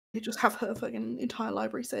You just have her fucking entire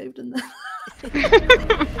library saved in there.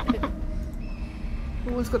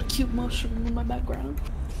 Always got a cute mushroom in my background.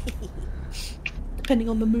 Depending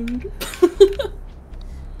on the mood.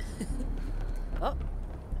 Oh,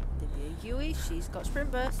 Divya Yui, she's got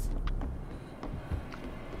sprint burst.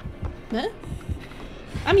 Huh?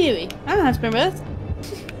 I'm Yui. I don't have sprint burst.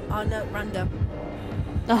 Oh no, random.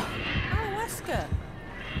 Oh. Oh, Wesker.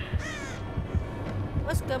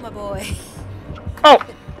 Wesker, my boy. Oh!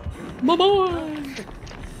 My boy!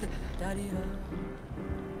 Daddy.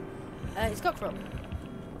 It's got Crumb.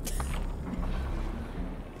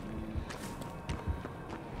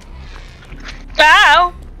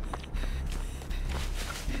 Ow!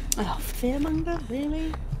 Oh, Fearmonger?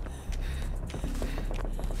 Really?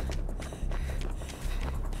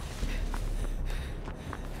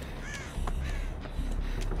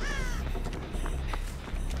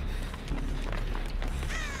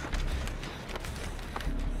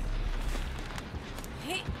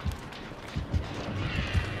 Hey.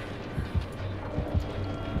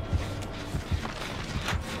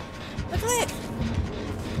 Look at it!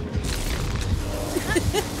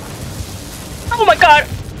 Oh my god!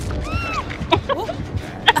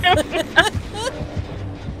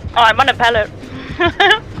 Oh, I'm on a pallet.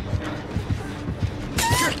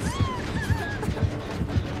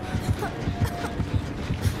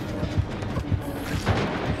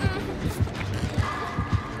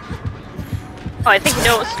 Oh, I think he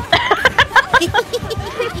knows.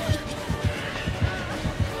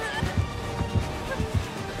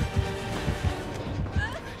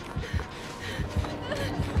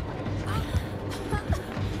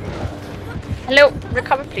 Hello,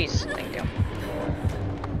 recover please. Thank you.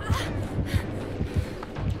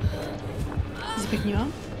 Is he picking you up?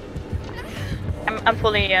 I'm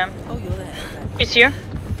fully Oh, you're there. Okay. He's here.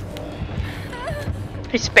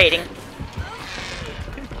 He's spading.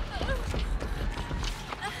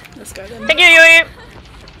 Let's go then. Thank you, Yui!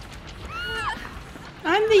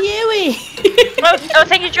 I'm the Yui! Oh,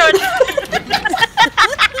 thank you, George!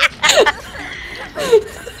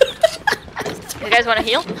 You guys wanna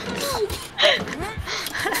heal?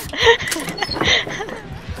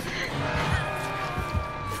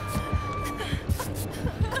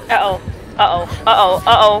 Uh-oh. Uh-oh. Uh-oh.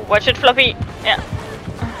 Uh-oh. Watch it, Fluffy. Yeah.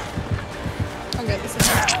 I'll get this in.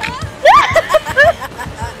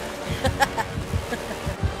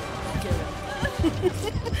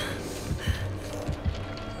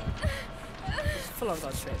 Full on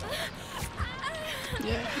gone straight back.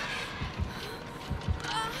 Yeah.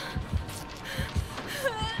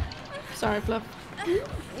 Sorry, Fluff.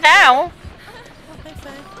 Ow! Okay,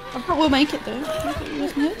 fair. I thought we'll make it though.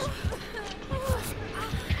 Wasn't it?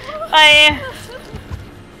 I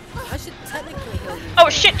should technically heal you. Oh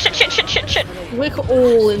shit! Shit! Shit! Shit! Shit! Shit! We're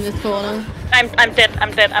all in this corner. I'm dead.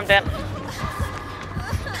 I'm dead. I'm dead.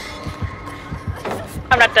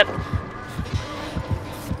 I'm not dead.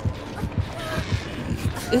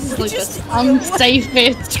 This is like the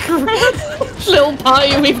unsafest little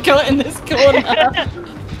party we've got in this corner.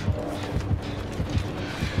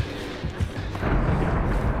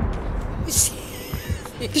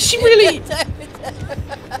 Does she really?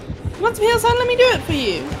 Want some heal sign? Let me do it for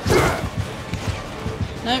you.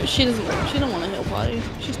 No, she doesn't. She don't want a heal party.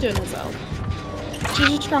 She's doing it herself. She's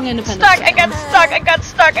a strong, independent. Stuck! I got stuck! I got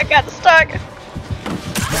stuck! I got stuck!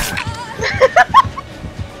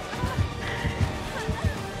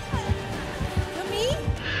 You're me?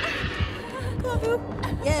 Come on, boo.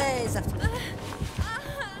 Yay, it's after me.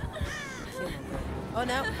 Oh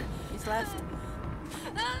no, he's left.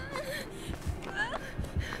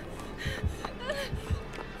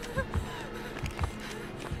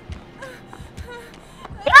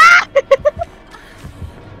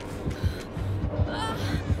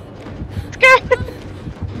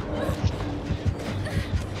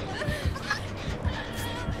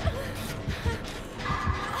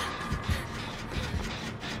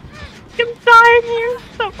 I'm dying here.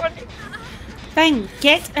 So funny. Bang!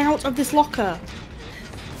 Get out of this locker.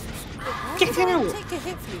 Get out! Take a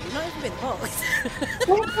hit for you. You've not even been hooked.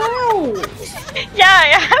 Get out! Yeah, I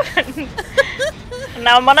haven't. And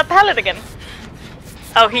now I'm on a pallet again.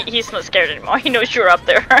 Oh, he's not scared anymore. He knows you're up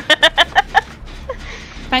there.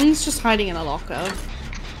 Bang's just hiding in a locker.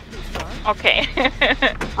 Okay.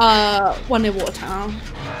 One near Water Tower. Do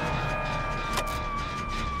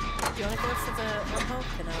you want to go for the unhook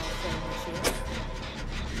and I'll go in the shield?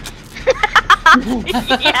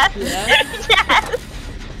 Yes. Yeah. Yes.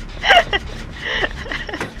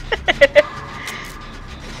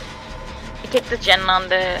 You take the gen on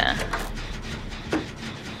the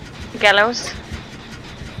gallows.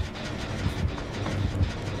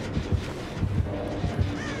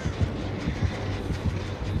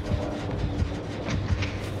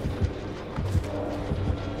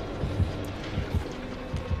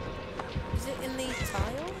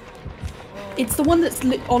 It's the one that's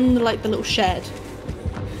on like the little shed.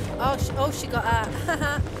 Oh, she got a.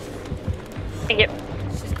 Thank you.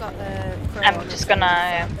 She's got a. I'm just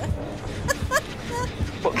gonna.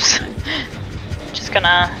 Whoops. Just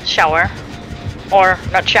gonna shower, or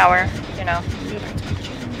not shower, you know.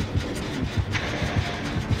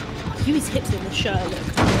 Huey's hips in the shirt look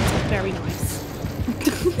very nice.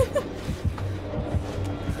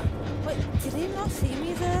 Wait, did he not see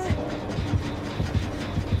me there?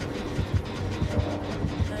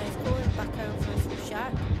 No, he's going back over from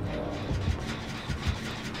Shack.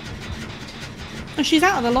 Oh, she's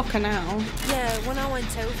out of the locker now. Yeah, when I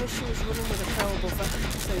went over, she was running with a pole above her,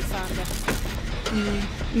 so we found her.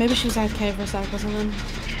 Maybe she was AFK for a sec or something.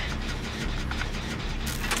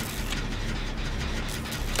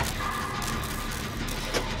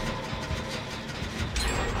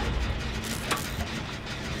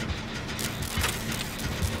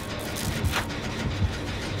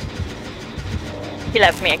 He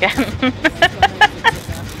left me again.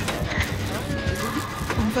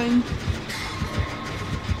 I'm fine.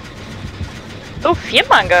 Oh,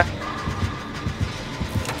 Fearmonger.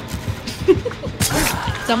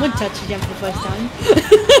 Someone touched him for the first time.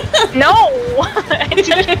 No! I did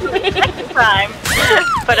it for the second time.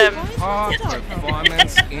 But Poor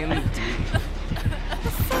performance indeed. What the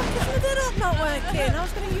fuck is with it up not working? I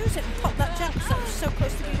was going to use it and pop that jump because I was so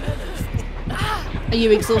close to being finished. Are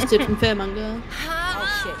you exhausted from Fearmonger? Oh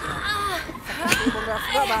shit, yeah. I forgot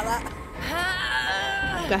about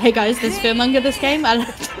that. Hey guys, there's Fearmonger this game. Oh my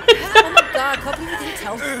god, I can't believe you didn't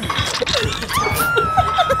tell me.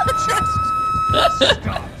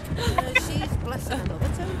 She's blessing another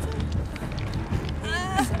totem.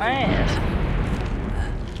 nice.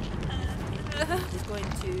 He's going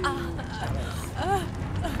to...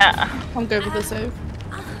 I'm going with the Soph.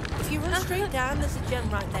 If you run straight down, there's a gem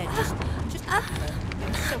right there. Just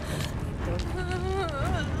you're so close to being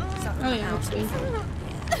done. Oh yeah, that's sweet.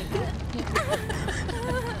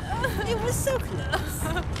 It was so close.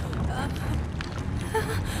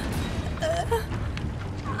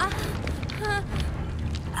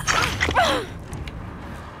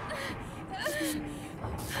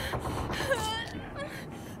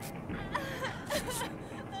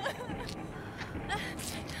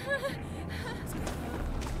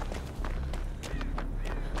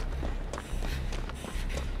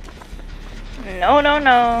 No, no,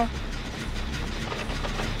 no.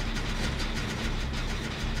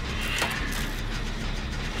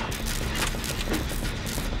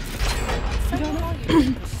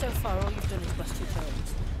 So far, all you've done is blast 2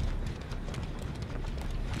 totems.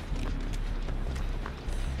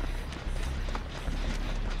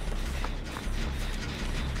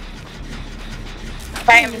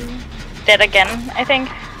 I'm dead again, I think.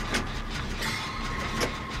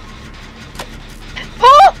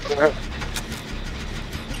 Oh!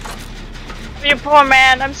 You poor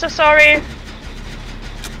man, I'm so sorry.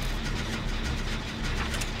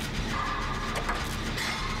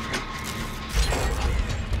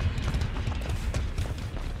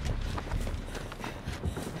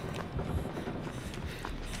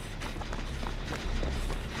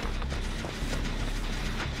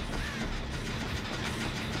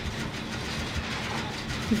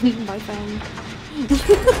 Bye, fam.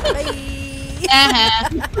 Bye.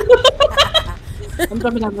 I'm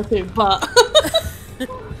jumping down the tube, but.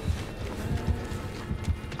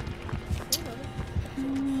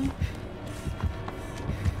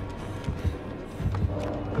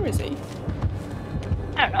 Where is he?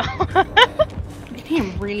 I don't know. I can hear him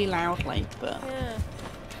really loud, like, but. Yeah.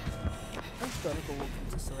 I'm just gonna go walk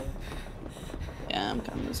into Sawyer. Yeah, I'm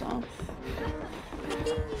coming as well.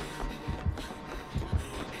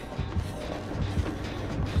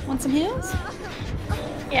 Want some heals?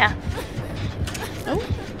 Yeah. Oh.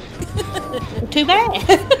 Too bad.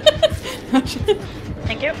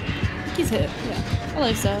 Thank you. He's hit. Yeah.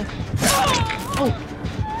 Hello, sir. Oh.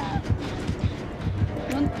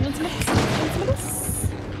 Want some of this? Want some of this?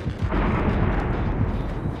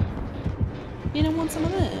 You don't want some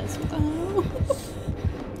of this? What the hell?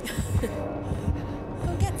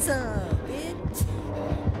 Go get some, bitch.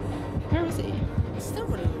 Where is he? He's still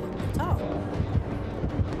running at the top.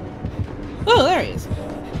 Oh, there he is.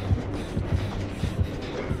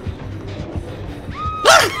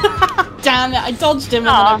 Damn it, I dodged him.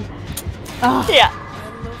 Aw. And then oh. Yeah. I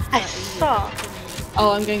love I that. saw.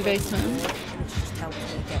 Oh, I'm going basement. It's just helping me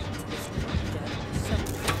get into this gem.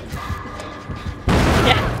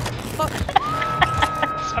 Yeah. Fuck.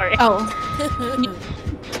 Sorry. Oh. I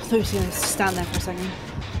thought he was going to stand there for a second.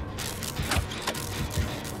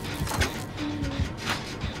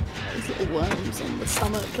 Those little worms on the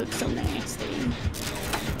stomach look so nasty.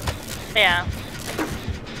 Yeah.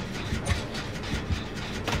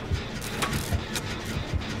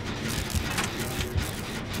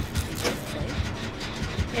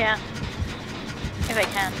 Yeah. If I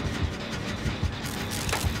can.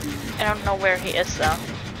 I don't know where he is though.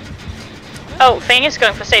 Oh, Fang is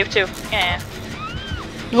going for save too. Yeah.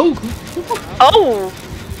 Oh. Oh!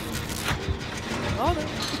 Oh, no.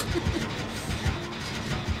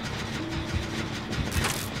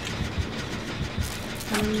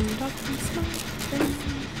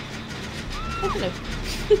 Oh, hello.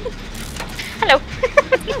 Hello.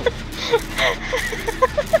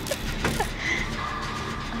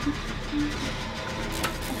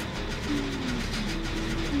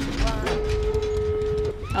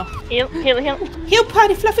 Oh. Heal. Heal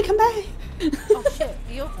party, Fluffy, come back. Oh shit,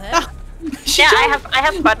 are you up there? Ah, Yeah, I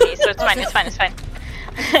have buddies, so it's fine. It's fine. It's fine.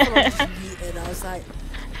 And I was like,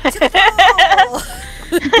 to the ball!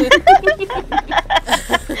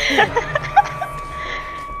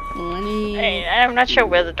 Hey, I'm not sure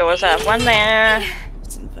where the doors are. One there.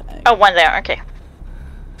 Oh, one there. Okay.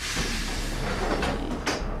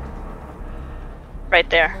 Right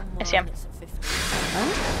there. I see him. It's at 50.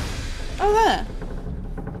 Oh, there.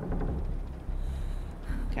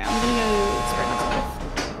 Okay, I'm gonna go spray myself.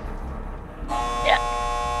 Yeah.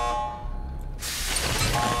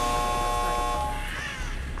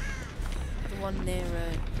 The one near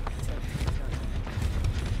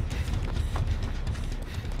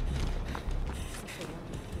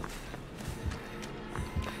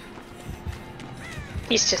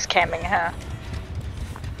He's just camming her.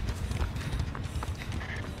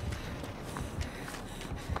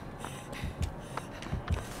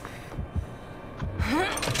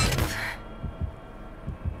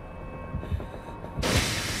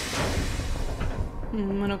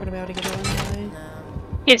 We're not gonna be able to get her anyway. no.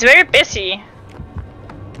 He's very busy.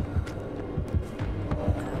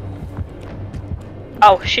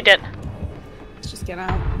 Oh, she did. Let's just get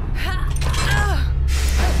out.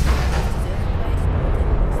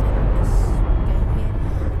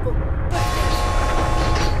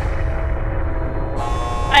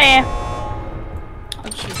 I'll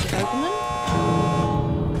just use the open then.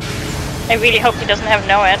 I really hope he doesn't have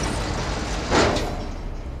NOED.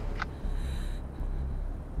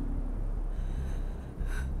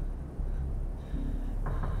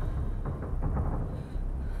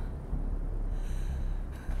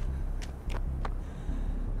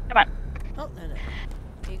 Come on. Oh, no.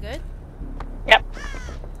 Are you good? Yep.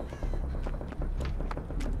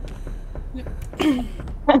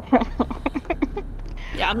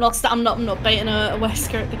 Yeah, I'm not baiting a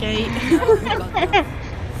Wesker at the gate. Oh, God, no.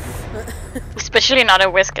 Especially not a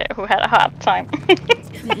Whisker who had a hard time.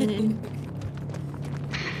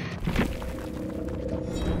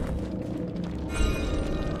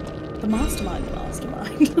 The mastermind.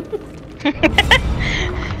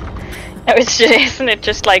 No, isn't it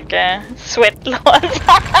just like sweat lords?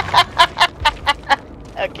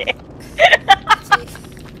 Okay.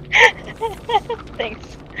 Thanks.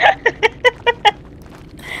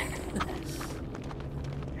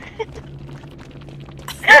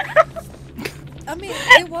 I mean,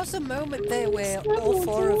 there was a moment there where all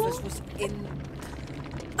four of us was in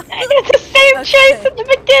The same Okay. chase at the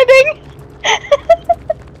beginning.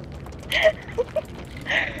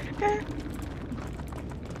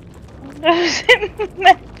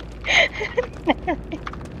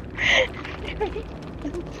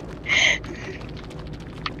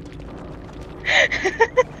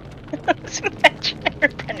 It's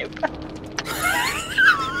imaginary Panupa.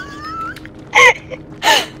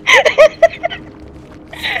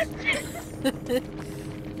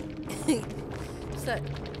 So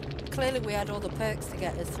clearly we had all the perks to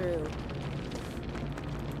get us through.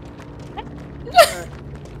 But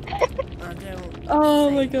I don't Oh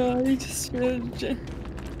my think god, he just one through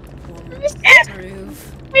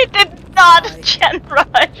We did not Right. gen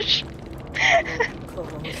rush.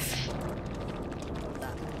 cause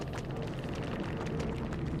that.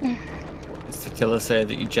 Does the killer say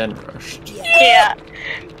that you gen rushed? Yeah.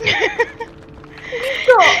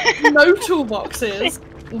 no toolboxes.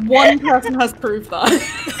 One person has proof that.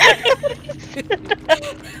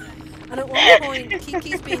 And at one point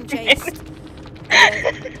Kiki's being chased.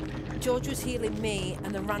 George was healing me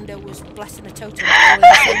and the rando was blessing a totem all in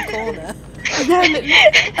the same corner. Yeah,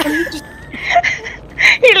 and he just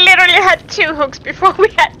He literally had 2 hooks before we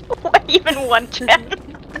had even one gen.